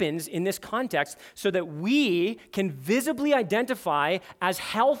happens in this context so that we can visibly identify as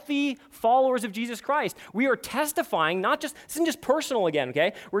healthy followers of Jesus Christ. We are testifying, this isn't just personal again,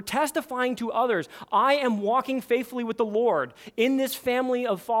 okay? We're testifying to others. I am walking faithfully with the Lord in this family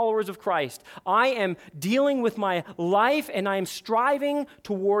of followers of Christ. I am dealing with my life and I am striving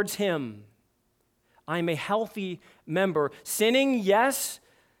towards him. I am a healthy member. Sinning, yes.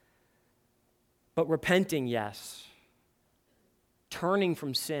 But repenting, yes. Turning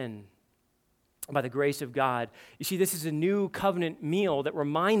from sin by the grace of God. You see, this is a new covenant meal that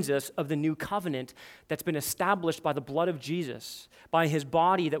reminds us of the new covenant that's been established by the blood of Jesus, by his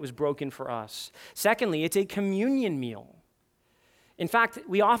body that was broken for us. Secondly, it's a communion meal. In fact,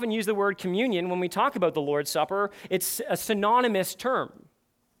 we often use the word communion when we talk about the Lord's Supper. It's a synonymous term.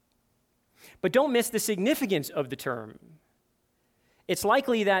 But don't miss the significance of the term. It's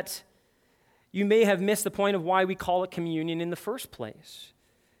likely that you may have missed the point of why we call it communion in the first place.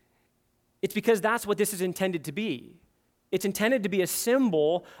 It's because that's what this is intended to be. It's intended to be a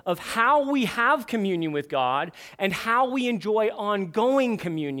symbol of how we have communion with God and how we enjoy ongoing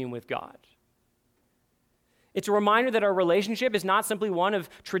communion with God. It's a reminder that our relationship is not simply one of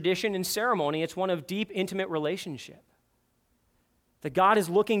tradition and ceremony, it's one of deep, intimate relationship. That God is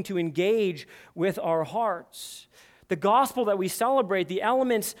looking to engage with our hearts. The gospel that we celebrate, the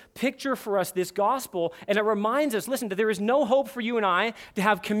elements picture for us this gospel, and it reminds us, listen, that there is no hope for you and I to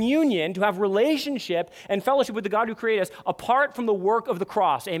have communion, to have relationship and fellowship with the God who created us apart from the work of the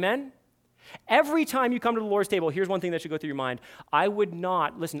cross. Amen? Every time you come to the Lord's table, here's one thing that should go through your mind. I would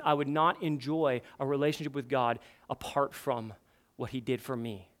not enjoy a relationship with God apart from what he did for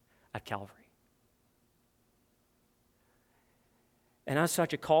me at Calvary. And as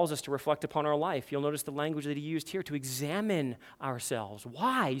such, it calls us to reflect upon our life. You'll notice the language that he used here, to examine ourselves.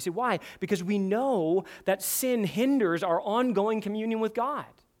 Why? You say, why? Because we know that sin hinders our ongoing communion with God.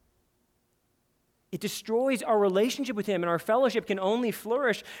 It destroys our relationship with him, and our fellowship can only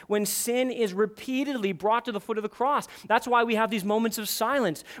flourish when sin is repeatedly brought to the foot of the cross. That's why we have these moments of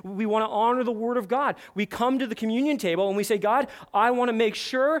silence. We want to honor the word of God. We come to the communion table and we say, God, I want to make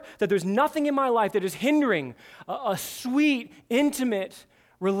sure that there's nothing in my life that is hindering a sweet, intimate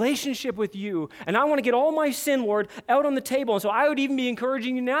relationship with you. And I want to get all my sin, Lord, out on the table. And so I would even be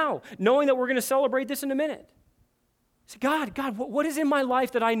encouraging you now, knowing that we're going to celebrate this in a minute. Say, God, what is in my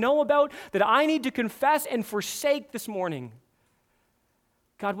life that I know about that I need to confess and forsake this morning?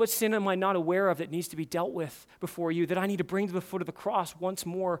 God, what sin am I not aware of that needs to be dealt with before you, that I need to bring to the foot of the cross once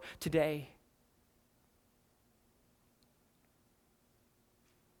more today?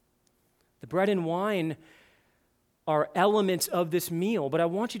 The bread and wine are elements of this meal, but I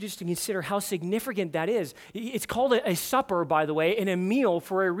want you just to consider how significant that is. It's called a supper, by the way, and a meal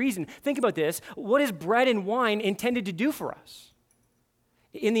for a reason. Think about this. What is bread and wine intended to do for us?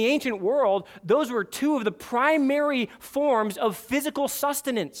 In the ancient world, those were two of the primary forms of physical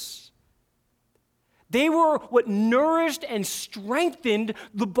sustenance. They were what nourished and strengthened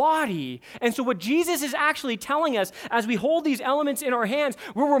the body. And so what Jesus is actually telling us as we hold these elements in our hands,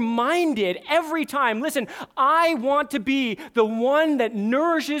 we're reminded every time, listen, I want to be the one that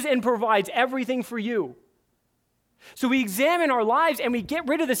nourishes and provides everything for you. So we examine our lives and we get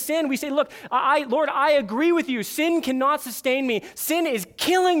rid of the sin. We say, look, Lord, I agree with you. Sin cannot sustain me. Sin is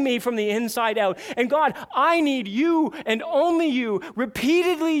killing me from the inside out. And God, I need you and only you,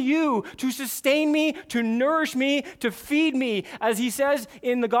 repeatedly you, to sustain me, to nourish me, to feed me. As he says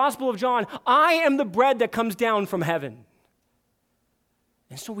in the Gospel of John, I am the bread that comes down from heaven.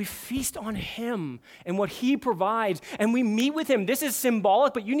 And so we feast on him and what he provides, and we meet with him. This is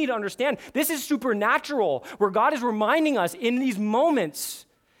symbolic, but you need to understand, this is supernatural, where God is reminding us in these moments,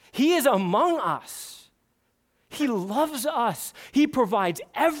 he is among us. He loves us. He provides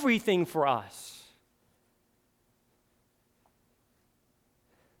everything for us.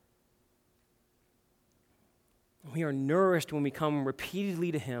 We are nourished when we come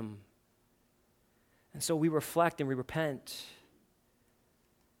repeatedly to him. And so we reflect and we repent.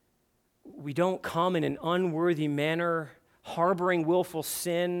 We don't come in an unworthy manner, harboring willful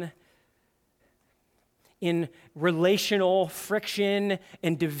sin, in relational friction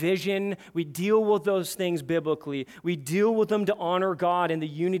and division. We deal with those things biblically. We deal with them to honor God and the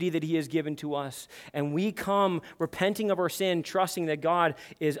unity that he has given to us. And we come repenting of our sin, trusting that God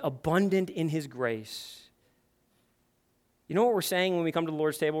is abundant in his grace. You know what we're saying when we come to the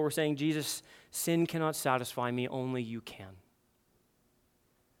Lord's table? We're saying, Jesus, sin cannot satisfy me, only you can.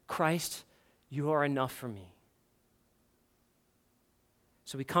 Christ, you are enough for me.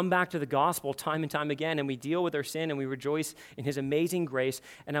 So we come back to the gospel time and time again, and we deal with our sin, and we rejoice in his amazing grace.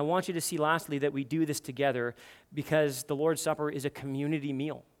 And I want you to see lastly that we do this together because the Lord's Supper is a community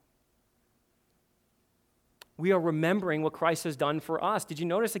meal. We are remembering what Christ has done for us. Did you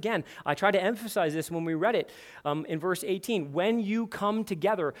notice again? I tried to emphasize this when we read it in verse 18. When you come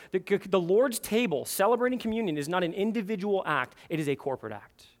together, the Lord's table, celebrating communion, is not an individual act. It is a corporate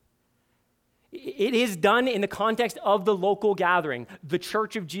act. It is done in the context of the local gathering, the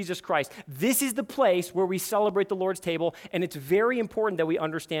Church of Jesus Christ. This is the place where we celebrate the Lord's table, and it's very important that we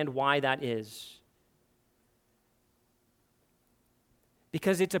understand why that is.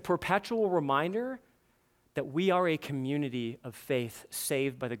 Because it's a perpetual reminder that we are a community of faith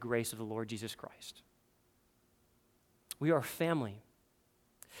saved by the grace of the Lord Jesus Christ. We are family.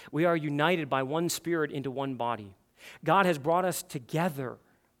 We are united by one Spirit into one body. God has brought us together.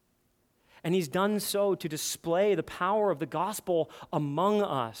 And he's done so to display the power of the gospel among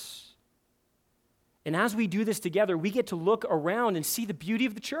us. And as we do this together, we get to look around and see the beauty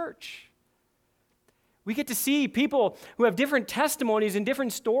of the church. We get to see people who have different testimonies and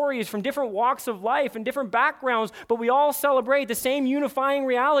different stories from different walks of life and different backgrounds, but we all celebrate the same unifying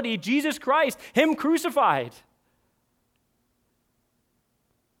reality, Jesus Christ, him crucified.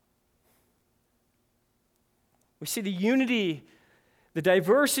 We see the unity, the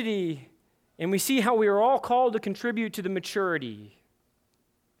diversity, and we see how we are all called to contribute to the maturity.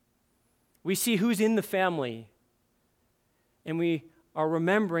 We see who's in the family, and we are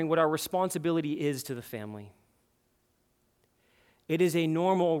remembering what our responsibility is to the family. It is a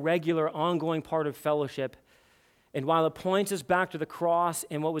normal, regular, ongoing part of fellowship, and while it points us back to the cross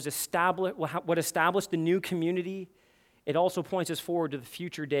and what established the new community, it also points us forward to the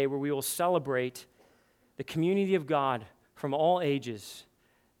future day where we will celebrate the community of God from all ages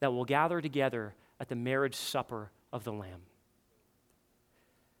that will gather together at the marriage supper of the Lamb.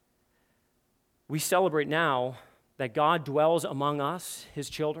 We celebrate now that God dwells among us, his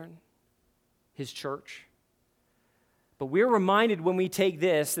children, his church. But we're reminded when we take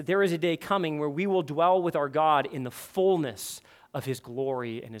this that there is a day coming where we will dwell with our God in the fullness of his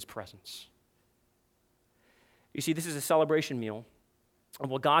glory and his presence. You see, this is a celebration meal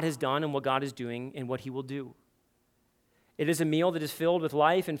of what God has done and what God is doing and what he will do. It is a meal that is filled with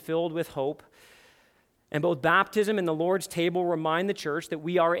life and filled with hope. And both baptism and the Lord's table remind the church that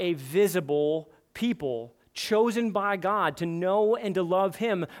we are a visible people chosen by God to know and to love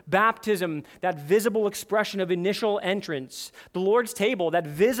him. Baptism, that visible expression of initial entrance. The Lord's table, that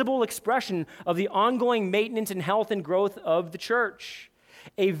visible expression of the ongoing maintenance and health and growth of the church.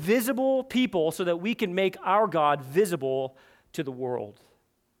 a visible people so that we can make our God visible to the world.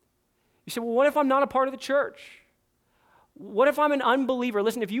 You say, well, what if I'm not a part of the church? What if I'm an unbeliever?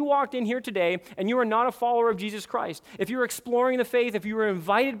 Listen, if you walked in here today and you are not a follower of Jesus Christ, if you're exploring the faith, if you were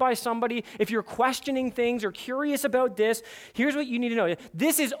invited by somebody, if you're questioning things or curious about this, here's what you need to know.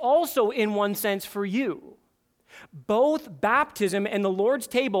 This is also, in one sense, for you. Both baptism and the Lord's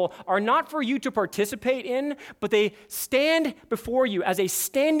table are not for you to participate in, but they stand before you as a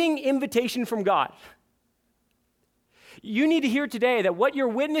standing invitation from God. You need to hear today that what you're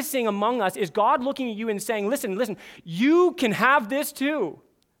witnessing among us is God looking at you and saying, listen, you can have this too.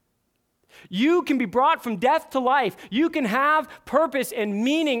 You can be brought from death to life. You can have purpose and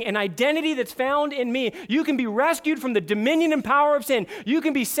meaning and identity that's found in me. You can be rescued from the dominion and power of sin. You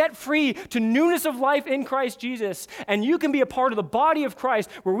can be set free to newness of life in Christ Jesus. And you can be a part of the body of Christ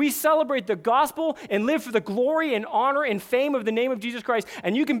where we celebrate the gospel and live for the glory and honor and fame of the name of Jesus Christ.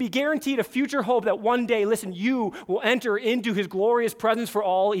 And you can be guaranteed a future hope that one day, you will enter into his glorious presence for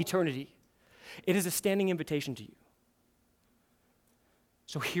all eternity. It is a standing invitation to you.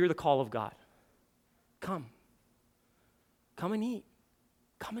 So hear the call of God. Come. Come and eat.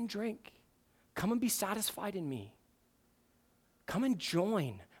 Come and drink. Come and be satisfied in me. Come and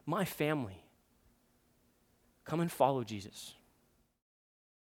join my family. Come and follow Jesus.